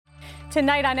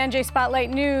Tonight on NJ Spotlight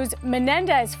News,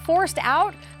 Menendez forced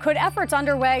out? Could efforts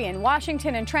underway in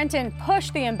Washington and Trenton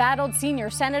push the embattled senior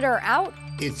senator out?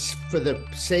 It's for the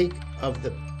sake of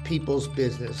the people's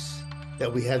business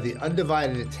that we have the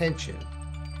undivided attention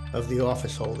of the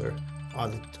office holder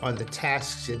on the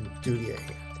tasks and duty at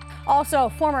hand. Also,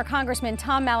 former Congressman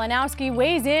Tom Malinowski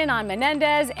weighs in on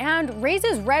Menendez and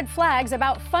raises red flags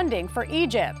about funding for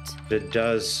Egypt. It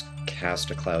does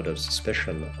cast a cloud of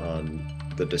suspicion on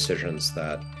the decisions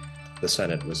that the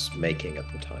Senate was making at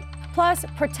the time. Plus,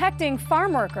 protecting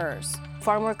farm workers.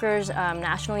 Farm workers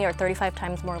nationally are 35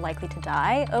 times more likely to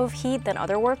die of heat than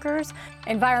other workers.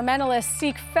 Environmentalists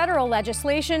seek federal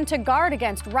legislation to guard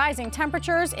against rising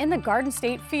temperatures in the Garden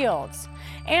State fields.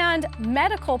 And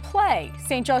medical play.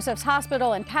 St. Joseph's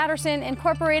Hospital in Paterson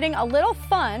incorporating a little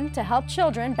fun to help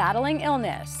children battling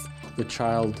illness. The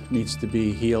child needs to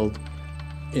be healed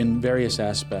in various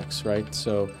aspects, right?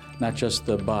 So not just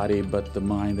the body, but the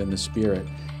mind and the spirit.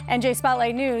 NJ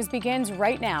Spotlight News begins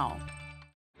right now.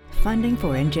 Funding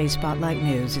for NJ Spotlight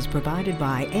News is provided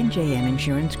by NJM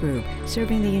Insurance Group,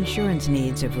 serving the insurance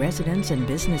needs of residents and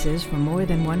businesses for more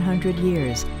than 100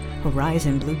 years.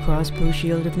 Horizon Blue Cross Blue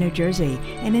Shield of New Jersey,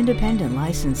 an independent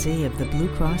licensee of the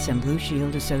Blue Cross and Blue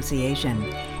Shield Association,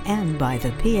 and by the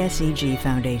PSEG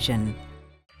Foundation.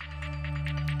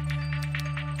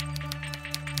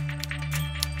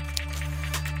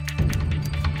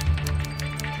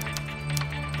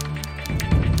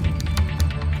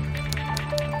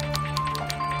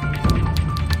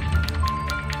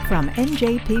 From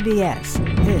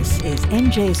NJPBS, this is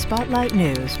NJ Spotlight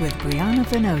News with Brianna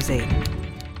Venozzi.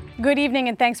 Good evening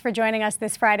and thanks for joining us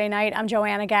this Friday night. I'm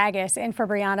Joanna Gaggis in for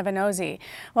Brianna Venozzi.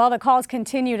 Well, the calls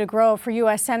continue to grow for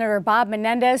U.S. Senator Bob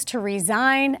Menendez to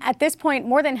resign. At this point,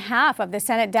 more than half of the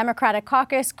Senate Democratic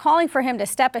caucus calling for him to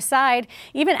step aside,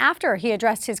 even after he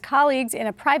addressed his colleagues in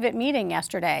a private meeting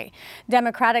yesterday.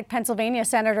 Democratic Pennsylvania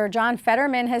Senator John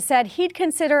Fetterman has said he'd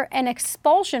consider an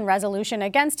expulsion resolution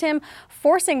against him,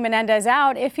 forcing Menendez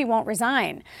out if he won't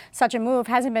resign. Such a move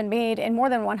hasn't been made in more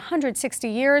than 160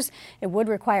 years. It would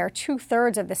require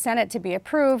 2/3 of the Senate to be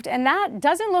approved, and that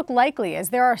doesn't look likely as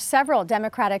there are several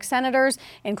Democratic senators,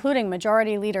 including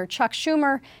Majority Leader Chuck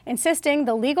Schumer, insisting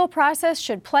the legal process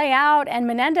should play out and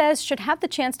Menendez should have the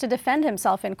chance to defend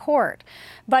himself in court.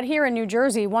 But here in New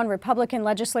Jersey, one Republican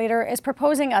legislator is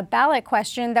proposing a ballot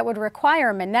question that would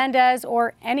require Menendez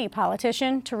or any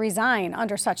politician to resign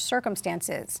under such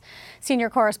circumstances. Senior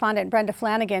correspondent Brenda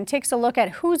Flanagan takes a look at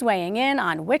who's weighing in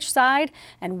on which side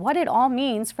and what it all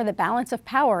means for the balance of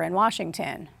power in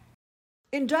Washington.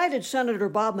 Indicted Senator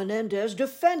Bob Menendez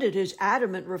defended his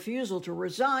adamant refusal to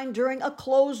resign during a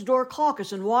closed-door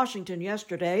caucus in Washington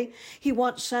yesterday. He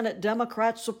wants Senate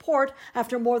Democrats' support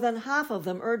after more than half of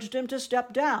them urged him to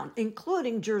step down,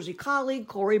 including Jersey colleague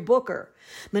Cory Booker.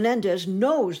 Menendez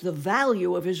knows the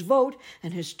value of his vote,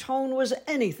 and his tone was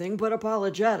anything but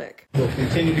apologetic. We'll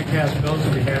continue to cast votes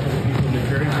on behalf of the people of New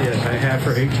Jersey, as I have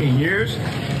for 18 years.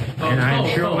 And I'm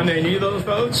sure when they need those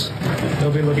votes,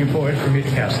 they'll be looking forward for me to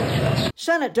cast those votes.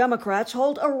 Senate Democrats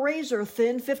hold a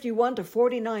razor-thin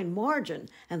 51-49 margin,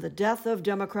 and the death of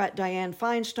Democrat Dianne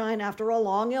Feinstein after a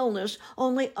long illness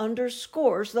only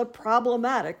underscores the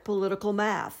problematic political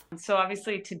math. So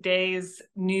obviously today's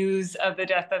news of the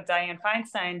death of Dianne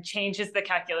Feinstein changes the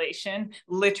calculation,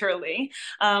 literally,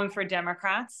 for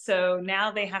Democrats. So now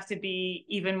they have to be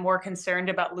even more concerned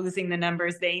about losing the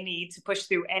numbers they need to push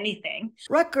through anything.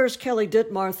 Rutgers' Kelly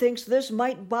Dittmar thinks this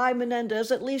might buy Menendez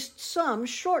at least some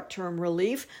short-term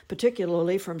relief,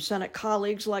 particularly from Senate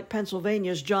colleagues like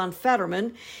Pennsylvania's John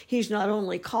Fetterman. He's not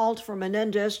only called for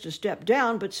Menendez to step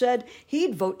down, but said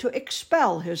he'd vote to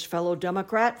expel his fellow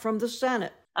Democrat from the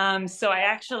Senate. So I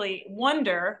actually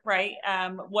wonder,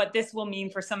 what this will mean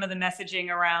for some of the messaging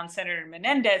around Senator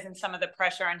Menendez and some of the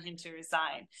pressure on him to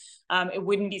resign. It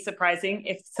wouldn't be surprising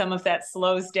if some of that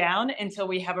slows down until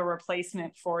we have a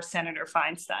replacement for Senator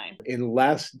Feinstein.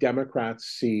 Unless Democrats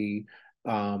see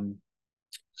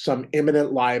some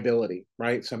imminent liability,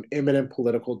 right? Some imminent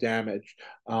political damage.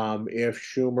 If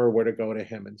Schumer were to go to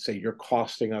him and say, you're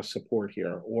costing us support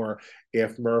here, or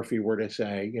if Murphy were to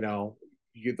say,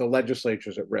 the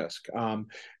legislature's at risk.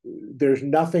 There's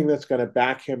nothing that's going to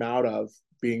back him out of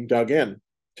being dug in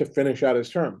to finish out his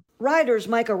term. Ryder's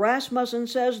Micah Rasmussen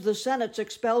says the Senate's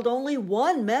expelled only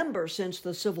one member since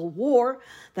the Civil War,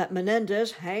 that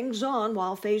Menendez hangs on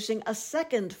while facing a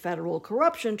second federal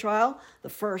corruption trial. The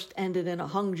first ended in a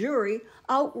hung jury,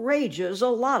 outrages a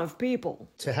lot of people.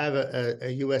 To have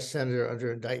a U.S. senator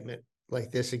under indictment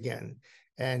like this again,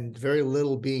 and very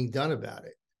little being done about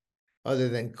it, other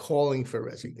than calling for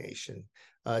resignation,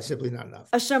 simply not enough.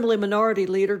 Assembly Minority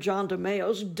Leader John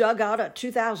DeMeos dug out a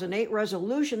 2008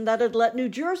 resolution that had let New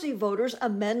Jersey voters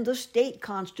amend the state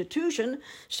constitution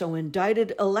so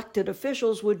indicted elected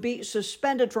officials would be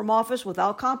suspended from office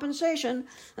without compensation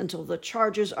until the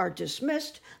charges are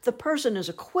dismissed, the person is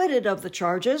acquitted of the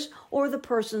charges, or the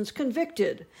person's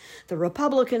convicted. The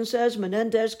Republican says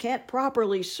Menendez can't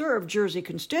properly serve Jersey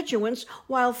constituents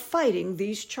while fighting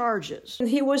these charges.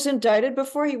 He was indicted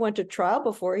before he went to trial,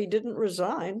 before he didn't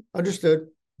resign. Understood,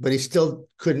 but he still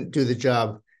couldn't do the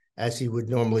job as he would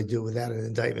normally do without an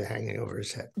indictment hanging over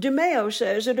his head. DeMeo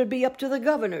says it would be up to the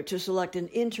governor to select an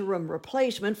interim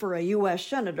replacement for a U.S.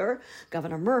 senator.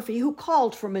 Governor Murphy, who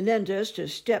called for Menendez to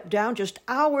step down just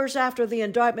hours after the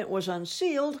indictment was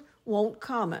unsealed, won't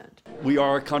comment. We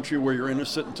are a country where you're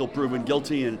innocent until proven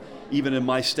guilty, and even in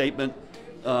my statement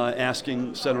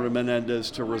asking Senator Menendez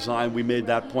to resign, we made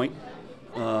that point.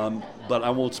 But I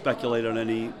won't speculate on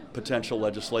any potential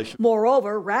legislation.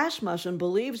 Moreover, Rasmussen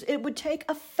believes it would take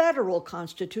a federal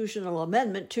constitutional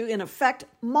amendment to, in effect,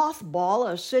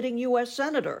 mothball a sitting U.S.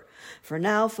 senator. For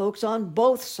now, folks on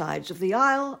both sides of the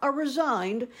aisle are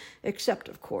resigned, except,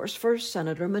 of course, for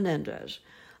Senator Menendez.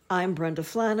 I'm Brenda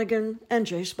Flanagan,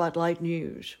 NJ Spotlight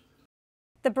News.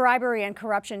 The bribery and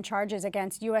corruption charges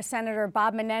against U.S. Senator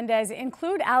Bob Menendez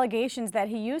include allegations that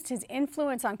he used his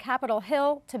influence on Capitol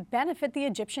Hill to benefit the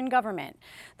Egyptian government.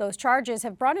 Those charges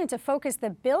have brought into focus the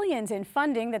billions in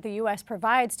funding that the U.S.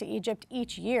 provides to Egypt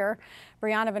each year.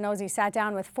 Brianna Vannozzi sat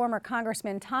down with former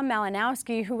Congressman Tom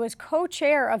Malinowski, who was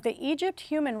co-chair of the Egypt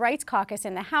Human Rights Caucus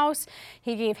in the House.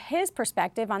 He gave his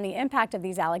perspective on the impact of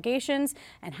these allegations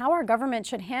and how our government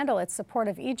should handle its support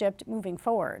of Egypt moving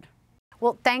forward.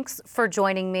 Well, thanks for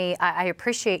joining me. I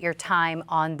appreciate your time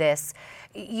on this.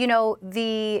 You know,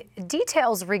 the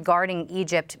details regarding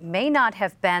Egypt may not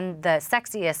have been the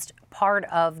sexiest part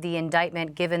of the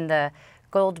indictment, given the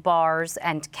gold bars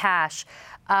and cash,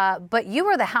 but you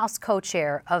were the House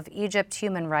co-chair of the Egypt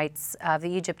Human Rights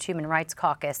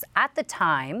Caucus at the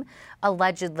time,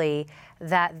 allegedly,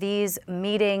 that these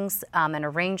meetings and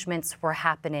arrangements were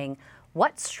happening.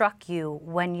 What struck you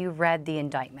when you read the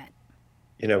indictment?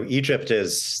 You know, Egypt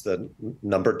is the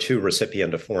number 2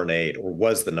 recipient of foreign aid, or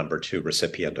was the number 2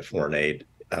 recipient of foreign aid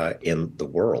in the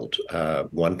world.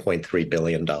 $1.3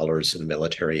 billion in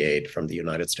military aid from the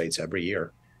United States every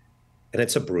year. And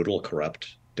it's a brutal,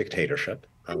 corrupt dictatorship.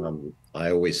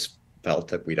 I always felt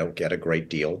that we don't get a great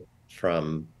deal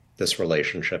from this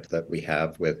relationship that we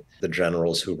have with the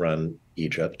generals who run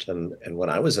Egypt. And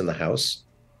when I was in the House,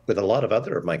 with a lot of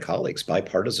other of my colleagues,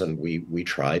 bipartisan, we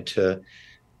tried to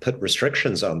put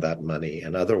restrictions on that money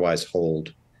and otherwise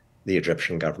hold the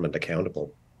Egyptian government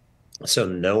accountable. So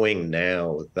knowing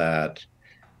now that,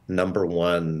 number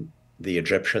one, the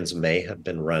Egyptians may have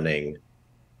been running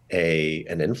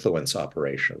an influence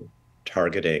operation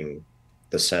targeting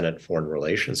the Senate Foreign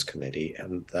Relations Committee,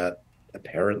 and that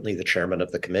apparently the chairman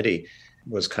of the committee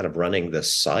was kind of running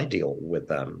this side deal with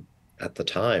them at the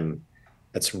time,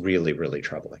 that's really, really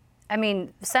troubling. I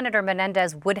mean, Senator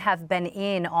Menendez would have been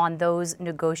in on those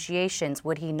negotiations,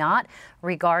 would he not,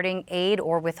 regarding aid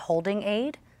or withholding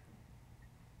aid?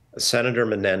 Senator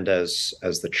Menendez,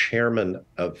 as the chairman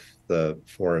of the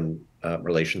Foreign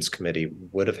Relations Committee,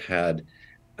 would have had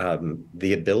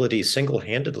the ability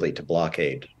single-handedly to block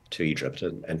aid to Egypt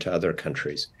and to other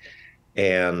countries.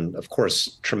 And of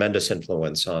course, tremendous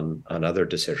influence on other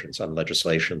decisions, on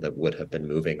legislation that would have been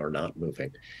moving or not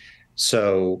moving.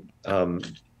 So,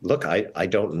 look, I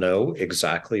don't know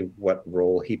exactly what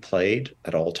role he played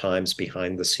at all times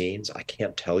behind the scenes. I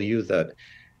can't tell you that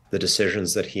the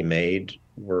decisions that he made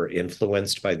were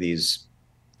influenced by these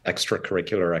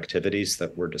extracurricular activities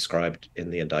that were described in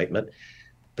the indictment,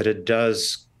 but it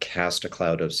does cast a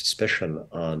cloud of suspicion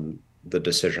on the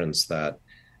decisions that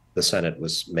the Senate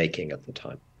was making at the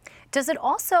time. Does it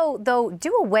also, though,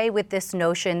 do away with this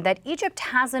notion that Egypt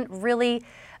hasn't really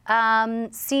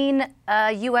seen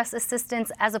U.S.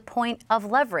 assistance as a point of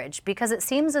leverage? Because it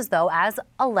seems as though, as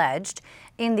alleged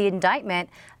in the indictment,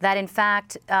 that in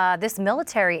fact this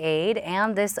military aid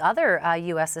and this other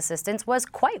U.S. assistance was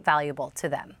quite valuable to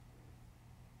them.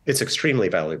 It's extremely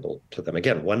valuable to them.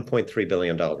 Again, $1.3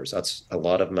 billion. That's a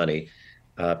lot of money,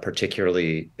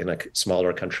 particularly in a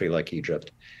smaller country like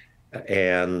Egypt.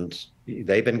 And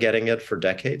they've been getting it for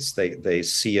decades. They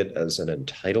see it as an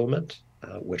entitlement,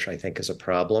 which I think is a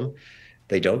problem.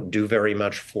 They don't do very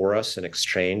much for us in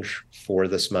exchange for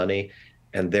this money.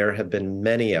 And there have been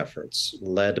many efforts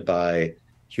led by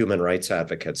human rights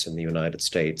advocates in the United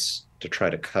States to try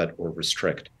to cut or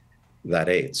restrict that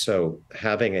aid. So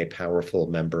having a powerful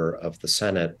member of the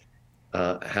Senate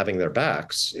having their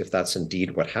backs, if that's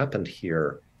indeed what happened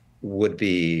here, would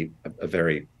be a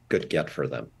very good get for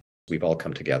them. We've all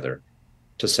come together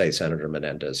to say Senator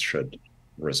Menendez should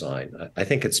resign. I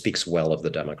think it speaks well of the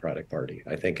Democratic Party.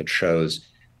 I think it shows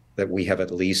that we have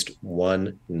at least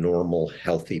one normal,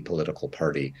 healthy political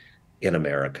party in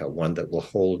America, one that will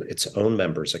hold its own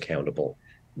members accountable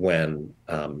when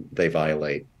they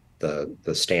violate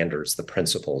the standards, the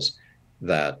principles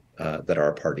that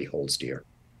our party holds dear.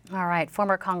 All right,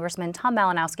 former Congressman Tom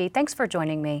Malinowski, thanks for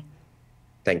joining me.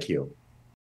 Thank you.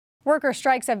 Worker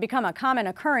strikes have become a common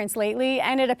occurrence lately,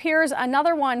 and it appears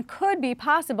another one could be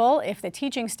possible if the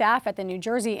teaching staff at the New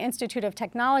Jersey Institute of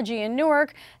Technology in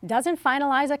Newark doesn't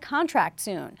finalize a contract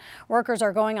soon. Workers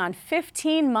are going on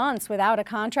 15 months without a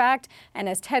contract, and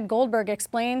as Ted Goldberg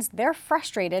explains, they're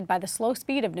frustrated by the slow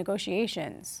speed of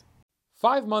negotiations.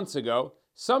 5 months ago,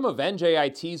 some of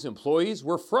NJIT's employees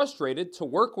were frustrated to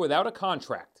work without a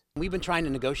contract. We've been trying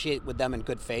to negotiate with them in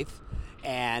good faith,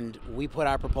 and we put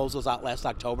our proposals out last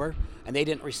October, and they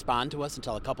didn't respond to us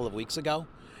until a couple of weeks ago.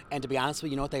 And to be honest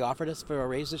with you, know what they offered us for a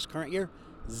raise this current year?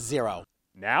 Zero.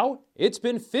 Now, it's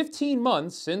been 15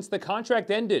 months since the contract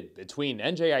ended between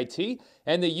NJIT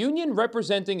and the union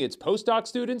representing its postdoc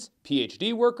students,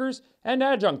 PhD workers, and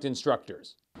adjunct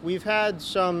instructors. We've had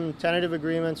some tentative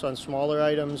agreements on smaller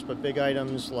items, but big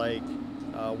items like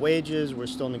wages, we're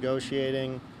still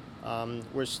negotiating.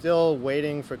 We're still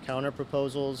waiting for counter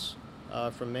proposals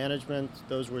from management.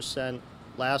 Those were sent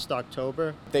last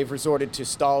October. They've resorted to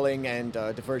stalling and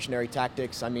diversionary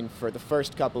tactics. I mean, for the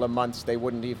first couple of months, they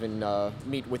wouldn't even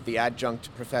meet with the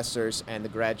adjunct professors and the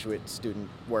graduate student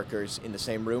workers in the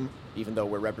same room, even though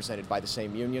we're represented by the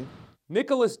same union.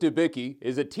 Nicholas Dubicki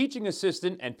is a teaching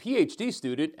assistant and PhD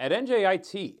student at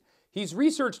NJIT. He's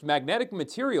researched magnetic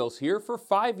materials here for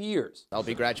 5 years. I'll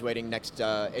be graduating next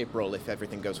April if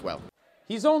everything goes well.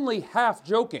 He's only half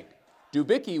joking.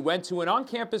 Dubicki went to an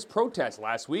on-campus protest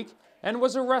last week and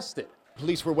was arrested.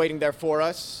 Police were waiting there for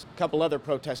us. A couple other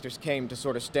protesters came to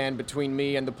sort of stand between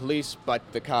me and the police, but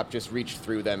the cop just reached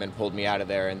through them and pulled me out of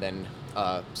there and then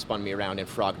spun me around and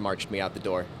frog marched me out the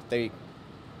door. They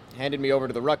handed me over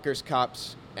to the Rutgers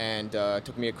cops and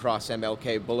took me across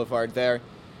MLK Boulevard there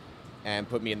and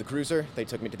put me in the cruiser. They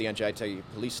took me to the NJIT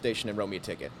police station and wrote me a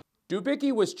ticket.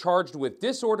 Dubicki was charged with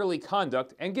disorderly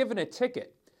conduct and given a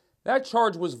ticket. That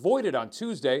charge was voided on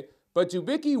Tuesday, but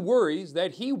Dubicki worries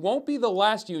that he won't be the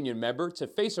last union member to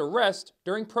face arrest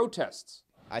during protests.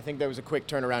 I think there was a quick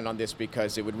turnaround on this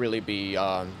because it would really be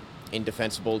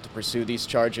indefensible to pursue these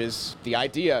charges. The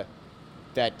idea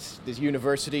that this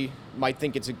university might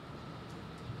think it's a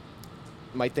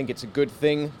good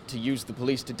thing to use the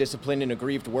police to discipline an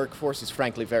aggrieved workforce is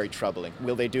frankly very troubling.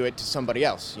 Will they do it to somebody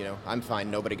else? You know, I'm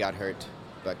fine, nobody got hurt,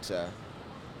 but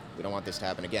we don't want this to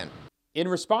happen again. In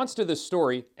response to this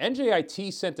story,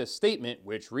 NJIT sent a statement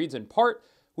which reads in part,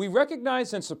 "We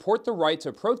recognize and support the right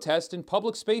to protest in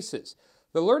public spaces.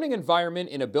 The learning environment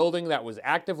in a building that was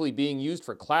actively being used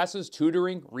for classes,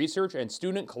 tutoring, research, and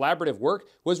student collaborative work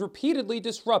was repeatedly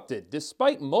disrupted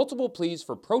despite multiple pleas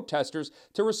for protesters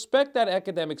to respect that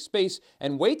academic space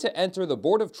and wait to enter the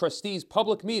Board of Trustees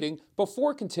public meeting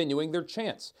before continuing their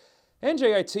chants."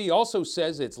 NJIT also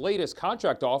says its latest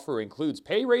contract offer includes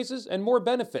pay raises and more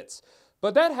benefits.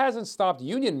 But that hasn't stopped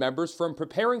union members from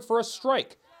preparing for a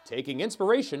strike, taking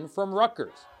inspiration from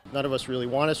Rutgers. None of us really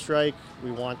want to strike.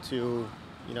 We want to,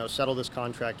 settle this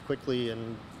contract quickly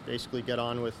and basically get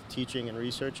on with teaching and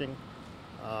researching.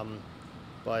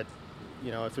 But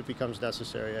if it becomes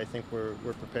necessary, I think we're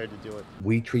prepared to do it.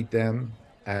 We treat them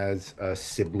as a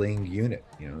sibling unit.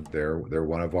 They're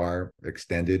one of our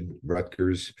extended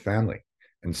Rutgers family.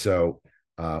 And so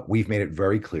we've made it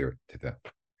very clear to them.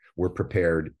 We're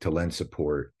prepared to lend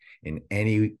support in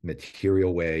any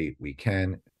material way we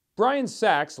can. Brian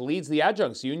Sachs leads the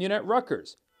adjuncts union at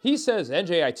Rutgers. He says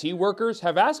NJIT workers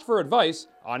have asked for advice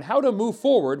on how to move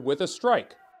forward with a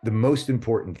strike. The most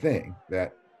important thing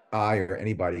that I or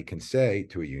anybody can say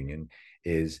to a union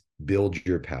is build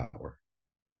your power.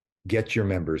 Get your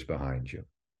members behind you.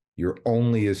 You're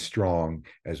only as strong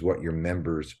as what your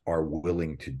members are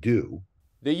willing to do.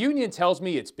 The union tells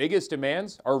me its biggest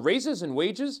demands are raises in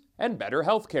wages and better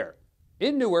health care.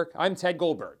 In Newark, I'm Ted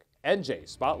Goldberg, NJ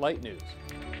Spotlight News.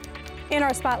 In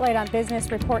our Spotlight on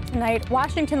Business report tonight,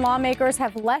 Washington lawmakers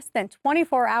have less than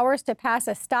 24 hours to pass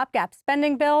a stopgap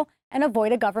spending bill and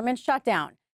avoid a government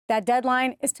shutdown. That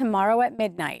deadline is tomorrow at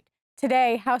midnight.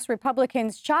 Today, House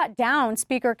Republicans shot down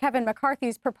Speaker Kevin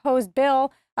McCarthy's proposed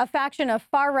bill, a faction of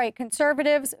far-right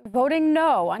conservatives voting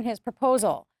no on his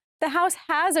proposal. The House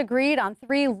has agreed on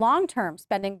 3 long-term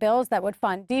spending bills that would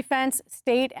fund defense,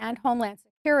 state, and homeland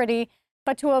security.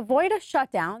 But to avoid a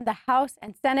shutdown, the House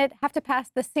and Senate have to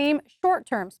pass the same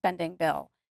short-term spending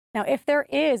bill. Now, if there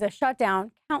is a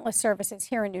shutdown, countless services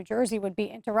here in New Jersey would be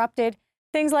interrupted.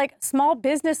 Things like small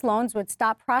business loans would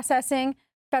stop processing.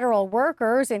 Federal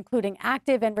workers, including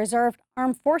active and reserved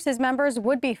armed forces members,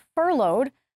 would be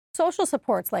furloughed. Social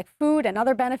supports like food and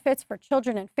other benefits for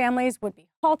children and families would be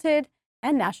halted,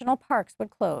 and national parks would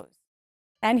close.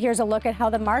 And here's a look at how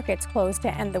the markets closed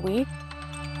to end the week.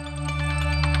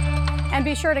 And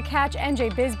be sure to catch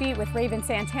NJ Bisbeat with Raven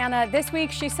Santana. This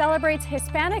week, she celebrates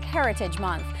Hispanic Heritage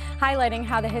Month, highlighting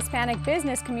how the Hispanic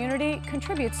business community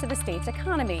contributes to the state's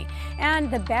economy and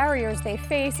the barriers they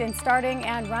face in starting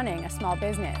and running a small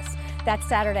business. That's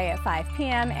Saturday at 5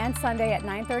 p.m. and Sunday at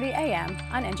 9:30 a.m.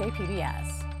 on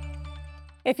NJPBS.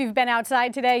 If you've been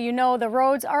outside today, you know the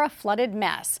roads are a flooded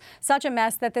mess. Such a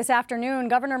mess that this afternoon,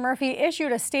 Governor Murphy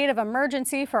issued a state of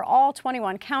emergency for all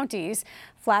 21 counties.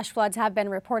 Flash floods have been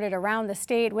reported around the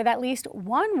state, with at least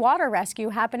one water rescue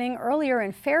happening earlier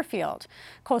in Fairfield.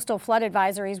 Coastal flood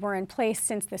advisories were in place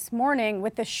since this morning,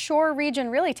 with the shore region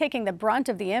really taking the brunt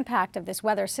of the impact of this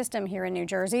weather system here in New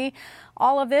Jersey.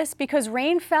 All of this because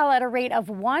rain fell at a rate of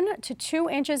 1 to 2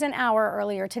 inches an hour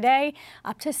earlier today.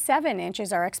 Up to 7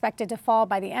 inches are expected to fall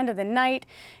by the end of the night.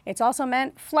 It's also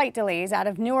meant flight delays out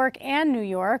of Newark and New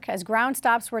York as ground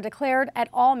stops were declared at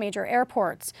all major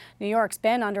airports. New York's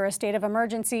been under a state of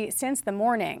emergency since the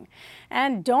morning.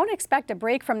 And don't expect a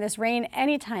break from this rain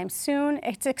anytime soon.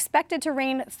 It's expected to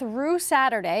rain through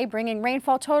Saturday, bringing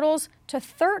rainfall totals to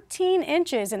 13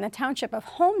 inches in the township of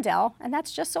Homedale, and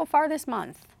that's just so far this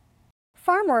month.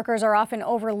 Farm workers are often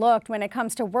overlooked when it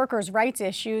comes to workers' rights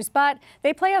issues, but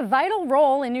they play a vital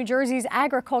role in New Jersey's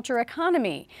agriculture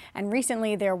economy. And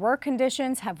recently, their work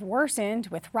conditions have worsened,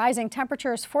 with rising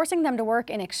temperatures forcing them to work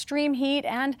in extreme heat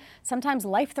and sometimes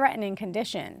life-threatening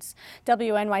conditions.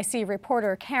 WNYC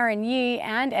reporter Karen Yee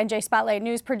and NJ Spotlight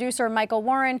News producer Michael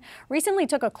Warren recently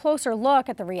took a closer look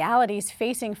at the realities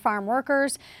facing farm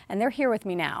workers, and they're here with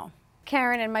me now.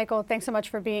 Karen and Michael, thanks so much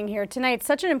for being here tonight.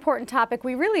 Such an important topic.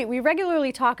 We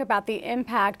regularly talk about the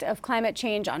impact of climate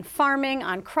change on farming,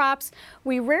 on crops.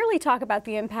 We rarely talk about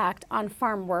the impact on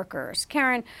farm workers.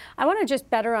 Karen, I want to just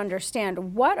better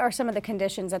understand, what are some of the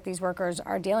conditions that these workers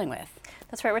are dealing with?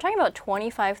 That's right. We're talking about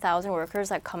 25,000 workers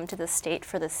that come to the state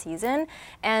for the season.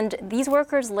 And these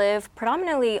workers live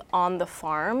predominantly on the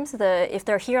farms. If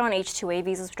they're here on H-2A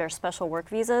visas, which are special work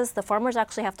visas, the farmers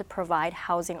actually have to provide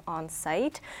housing on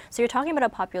site. So you're talking about a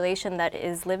population that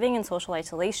is living in social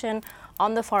isolation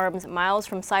on the farms, miles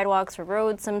from sidewalks or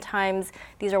roads sometimes.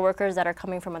 These are workers that are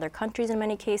coming from other countries in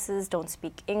many cases, don't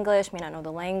speak English, may not know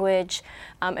the language,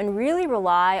 and really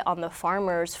rely on the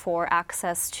farmers for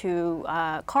access to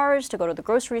cars, to go to the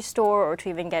grocery store, or to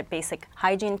even get basic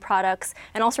hygiene products,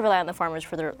 and also rely on the farmers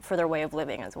for their way of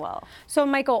living as well. So,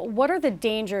 Michael, what are the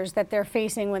dangers that they're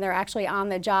facing when they're actually on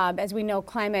the job? As we know,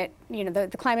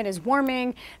 the climate is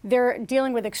warming. They're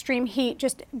dealing with extreme heat.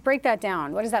 Just break that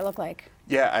down. What does that look like?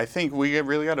 Yeah, I think we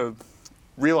really got to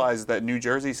realize that New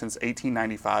Jersey since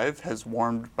 1895 has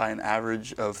warmed by an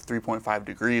average of 3.5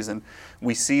 degrees, and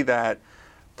we see that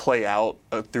play out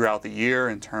throughout the year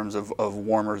in terms of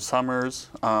warmer summers,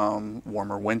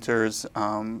 warmer winters,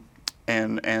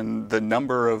 and the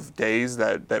number of days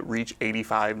that reach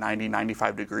 85, 90,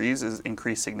 95 degrees is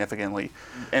increased significantly.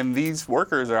 And these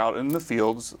workers are out in the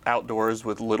fields, outdoors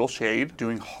with little shade,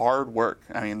 doing hard work.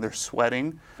 I mean, they're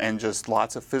sweating and just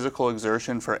lots of physical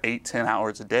exertion for 8-10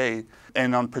 hours a day.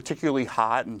 And on particularly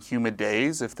hot and humid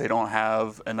days, if they don't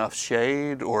have enough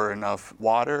shade or enough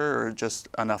water or just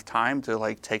enough time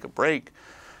to take a break,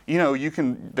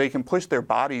 they can push their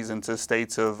bodies into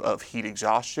states of heat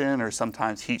exhaustion or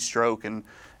sometimes heat stroke, and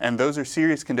those are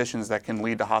serious conditions that can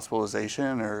lead to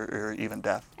hospitalization or even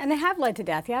death. And they have led to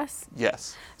death, yes?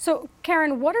 Yes. So,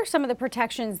 Karen, what are some of the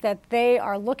protections that they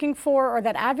are looking for or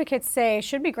that advocates say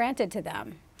should be granted to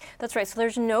them? That's right. So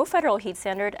there's no federal heat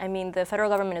standard. I mean, the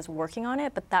federal government is working on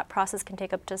it, but that process can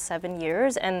take up to 7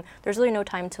 years, and there's really no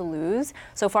time to lose.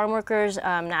 So farm workers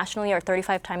nationally are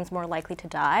 35 times more likely to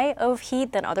die of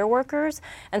heat than other workers.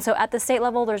 And so at the state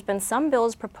level, there's been some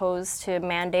bills proposed to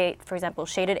mandate, for example,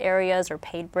 shaded areas or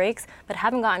paid breaks, but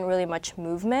haven't gotten really much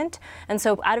movement. And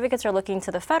so advocates are looking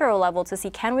to the federal level to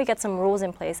see, can we get some rules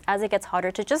in place as it gets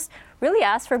hotter to just really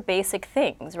ask for basic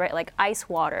things, right? Like ice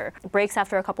water, breaks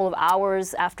after a couple of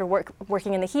hours after after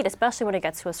working in the heat, especially when it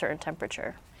gets to a certain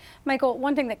temperature. Michael,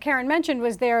 one thing that Karen mentioned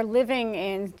was they're living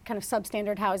in kind of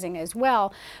substandard housing as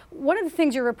well. One of the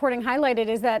things your reporting highlighted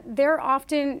is that they're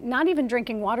often not even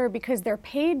drinking water because they're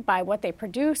paid by what they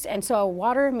produce. And so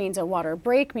water means a water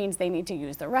break, means they need to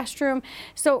use the restroom.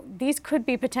 So these could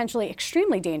be potentially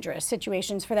extremely dangerous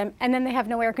situations for them. And then they have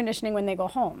no air conditioning when they go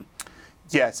home.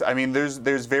 Yes, I mean, there's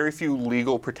very few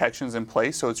legal protections in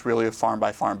place, so it's really a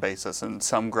farm-by-farm basis. And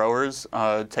some growers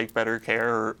take better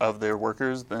care of their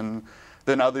workers than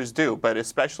others do, but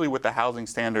especially with the housing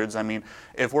standards. I mean,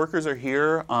 if workers are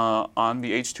here on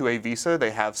the H-2A visa,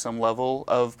 they have some level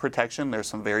of protection. There's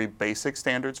some very basic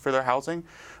standards for their housing.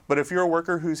 But if you're a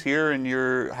worker who's here and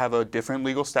you have a different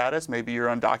legal status, maybe you're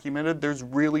undocumented, there's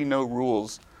really no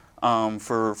rules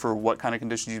for what kind of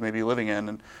conditions you may be living in.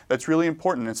 And that's really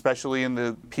important, especially in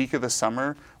the peak of the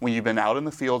summer when you've been out in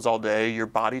the fields all day, your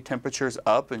body temperature's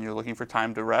up and you're looking for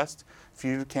time to rest. If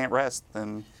you can't rest,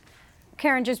 then...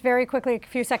 Karen, just very quickly, a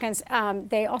few seconds.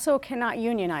 They also cannot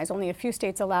unionize. Only a few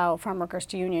states allow farm workers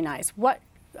to unionize. What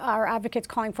are advocates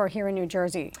calling for here in New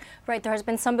Jersey? Right, there has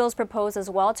been some bills proposed as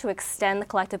well to extend the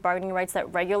collective bargaining rights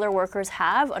that regular workers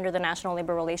have under the National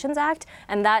Labor Relations Act,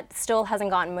 and that still hasn't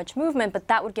gotten much movement, but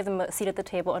that would give them a seat at the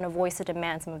table and a voice to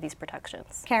demand some of these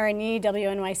protections. Karen Yee,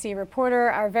 WNYC reporter,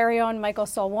 our very own Michael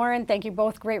Solwarren, thank you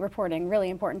both. Great reporting,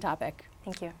 really important topic.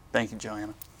 Thank you. Thank you,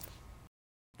 Joanna.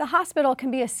 The hospital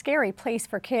can be a scary place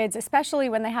for kids, especially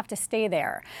when they have to stay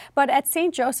there. But at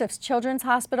St. Joseph's Children's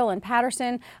Hospital in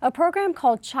Paterson, a program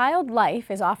called Child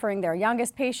Life is offering their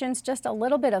youngest patients just a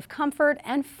little bit of comfort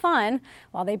and fun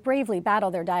while they bravely battle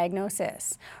their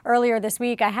diagnosis. Earlier this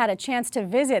week, I had a chance to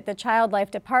visit the Child Life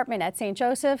department at St.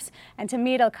 Joseph's and to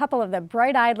meet a couple of the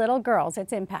bright-eyed little girls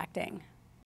it's impacting.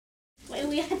 Wait,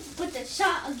 we have to put the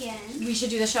shot again. We should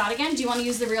do the shot again? Do you want to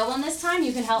use the real one this time?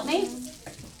 You can help me?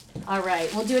 All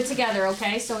right, we'll do it together,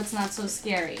 okay? So it's not so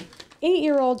scary.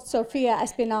 8-year-old Sophia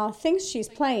Espinal thinks she's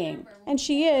playing, and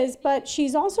she is, but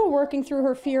she's also working through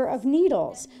her fear of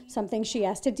needles, something she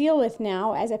has to deal with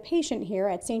now as a patient here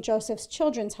at St. Joseph's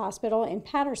Children's Hospital in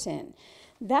Paterson.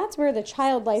 That's where the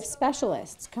Child Life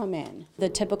specialists come in. The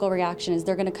typical reaction is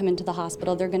they're going to come into the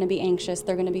hospital, they're going to be anxious,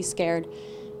 they're going to be scared,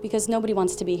 because nobody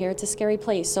wants to be here. It's a scary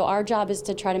place. So our job is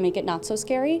to try to make it not so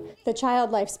scary. The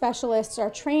Child Life specialists are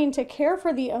trained to care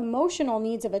for the emotional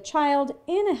needs of a child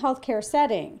in a healthcare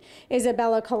setting.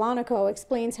 Isabella Colonico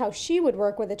explains how she would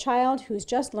work with a child who's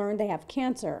just learned they have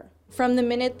cancer. From the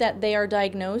minute that they are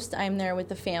diagnosed, I'm there with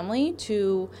the family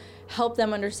to help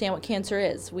them understand what cancer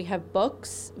is. We have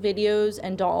books, videos,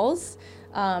 and dolls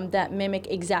that mimic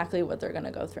exactly what they're going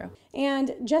to go through.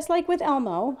 And just like with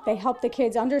Elmo, they help the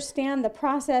kids understand the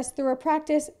process through a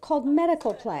practice called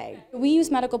medical play. We use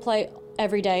medical play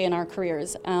every day in our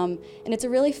careers, and it's a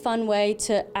really fun way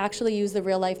to actually use the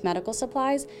real-life medical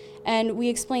supplies, and we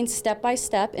explain step by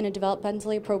step in a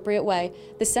developmentally appropriate way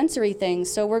the sensory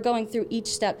things. So we're going through each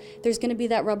step. There's going to be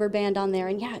that rubber band on there,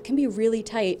 and yeah, it can be really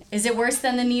tight. Is it worse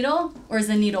than the needle, or is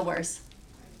the needle worse?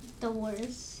 The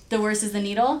worst. The worst is the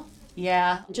needle?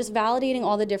 Yeah. Just validating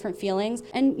all the different feelings.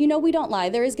 And you know, we don't lie.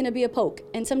 There is going to be a poke,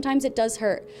 and sometimes it does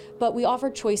hurt. But we offer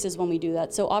choices when we do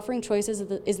that. So offering choices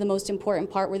is the most important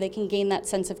part, where they can gain that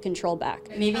sense of control back.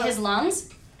 Maybe his lungs?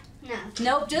 No.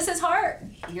 Nope, just his heart.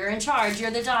 You're in charge. You're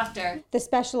the doctor. The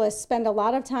specialists spend a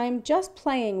lot of time just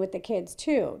playing with the kids,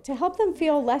 too, to help them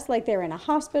feel less like they're in a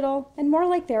hospital and more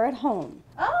like they're at home.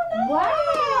 Oh, nice.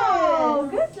 Wow,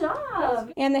 good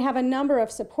job. And they have a number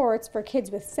of supports for kids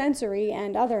with sensory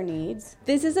and other needs.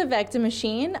 This is a Vecta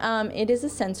machine. It is a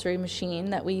sensory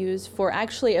machine that we use for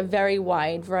actually a very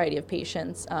wide variety of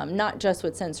patients, not just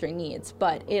with sensory needs,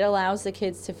 but it allows the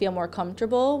kids to feel more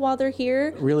comfortable while they're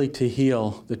here. Really, to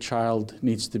heal, the child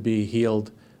needs to be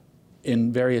healed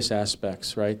in various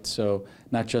aspects, right? So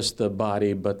not just the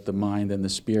body, but the mind and the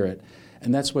spirit.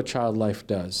 And that's what Child Life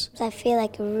does. I feel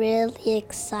like really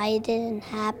excited and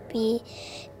happy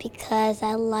because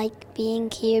I like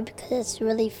being here, because it's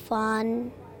really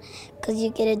fun, because you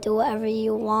get to do whatever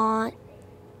you want,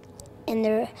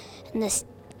 and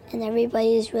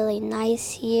everybody is really nice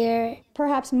here.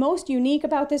 Perhaps most unique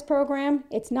about this program,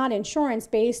 it's not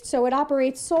insurance-based, so it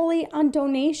operates solely on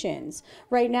donations.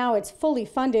 Right now, it's fully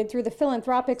funded through the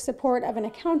philanthropic support of an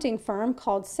accounting firm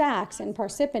called Sachs in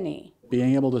Parsippany.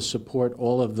 Being able to support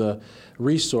all of the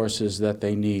resources that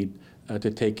they need to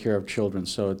take care of children.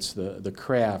 So it's the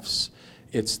crafts,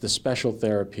 it's the special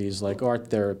therapies like art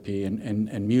therapy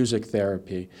and music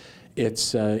therapy.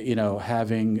 It's,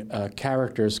 having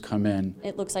characters come in.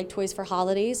 It looks like Toys for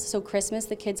Holidays. So Christmas,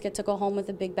 the kids get to go home with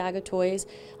a big bag of toys.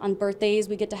 On birthdays,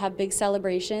 we get to have big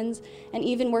celebrations. And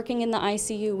even working in the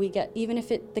ICU, we get, even if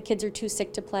the kids are too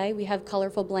sick to play, we have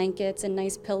colorful blankets and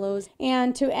nice pillows.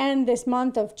 And to end this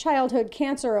month of childhood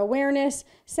cancer awareness,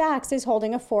 Saks is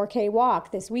holding a 4K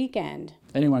walk this weekend.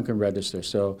 Anyone can register.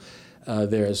 So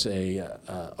there's a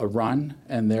run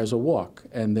and there's a walk,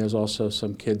 and there's also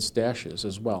some kids' dashes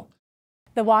as well.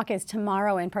 The walk is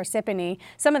tomorrow in Parsippany.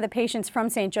 Some of the patients from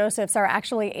St. Joseph's are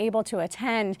actually able to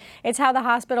attend. It's how the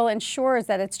hospital ensures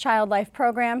that its Child Life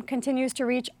program continues to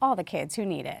reach all the kids who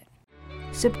need it.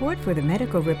 Support for the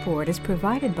medical report is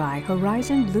provided by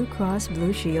Horizon Blue Cross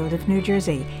Blue Shield of New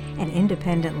Jersey, an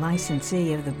independent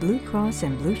licensee of the Blue Cross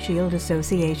and Blue Shield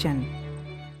Association.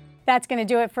 That's going to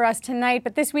do it for us tonight,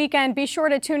 but this weekend, be sure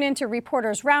to tune in to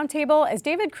Reporters Roundtable as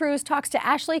David Cruz talks to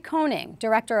Ashley Koenig,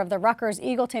 director of the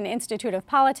Rutgers-Eagleton Institute of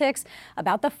Politics,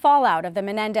 about the fallout of the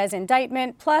Menendez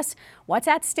indictment, plus what's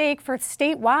at stake for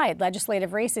statewide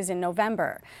legislative races in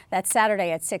November. That's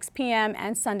Saturday at 6 p.m.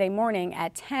 and Sunday morning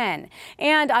at 10.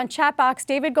 And on Chatbox,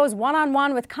 David goes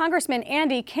one-on-one with Congressman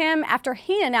Andy Kim after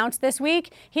he announced this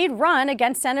week he'd run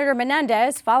against Senator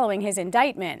Menendez following his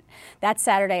indictment. That's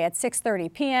Saturday at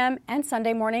 6:30 p.m. and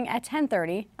Sunday morning at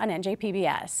 10:30 on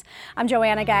NJPBS. I'm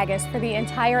Joanna Gagas for the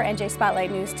entire NJ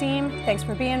Spotlight News team. Thanks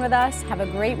for being with us. Have a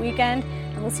great weekend,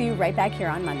 and we'll see you right back here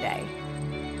on Monday.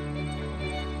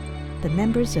 The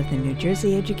members of the New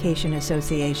Jersey Education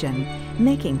Association,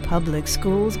 making public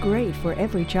schools great for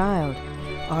every child.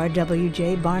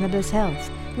 RWJ Barnabas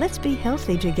Health, let's be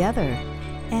healthy together.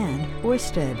 And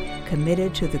Ørsted,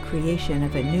 committed to the creation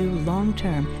of a new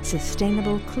long-term,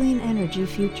 sustainable, clean energy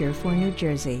future for New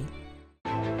Jersey.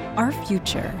 Our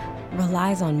future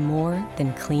relies on more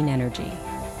than clean energy.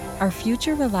 Our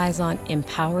future relies on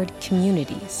empowered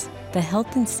communities, the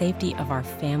health and safety of our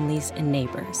families and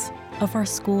neighbors, of our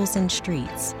schools and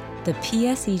streets. The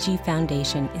PSEG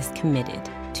Foundation is committed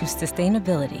to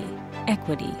sustainability,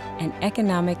 equity, and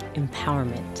economic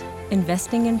empowerment,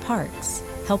 investing in parks,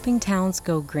 helping towns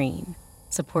go green,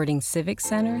 supporting civic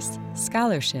centers,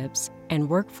 scholarships, and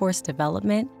workforce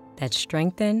development that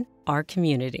strengthen our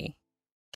community.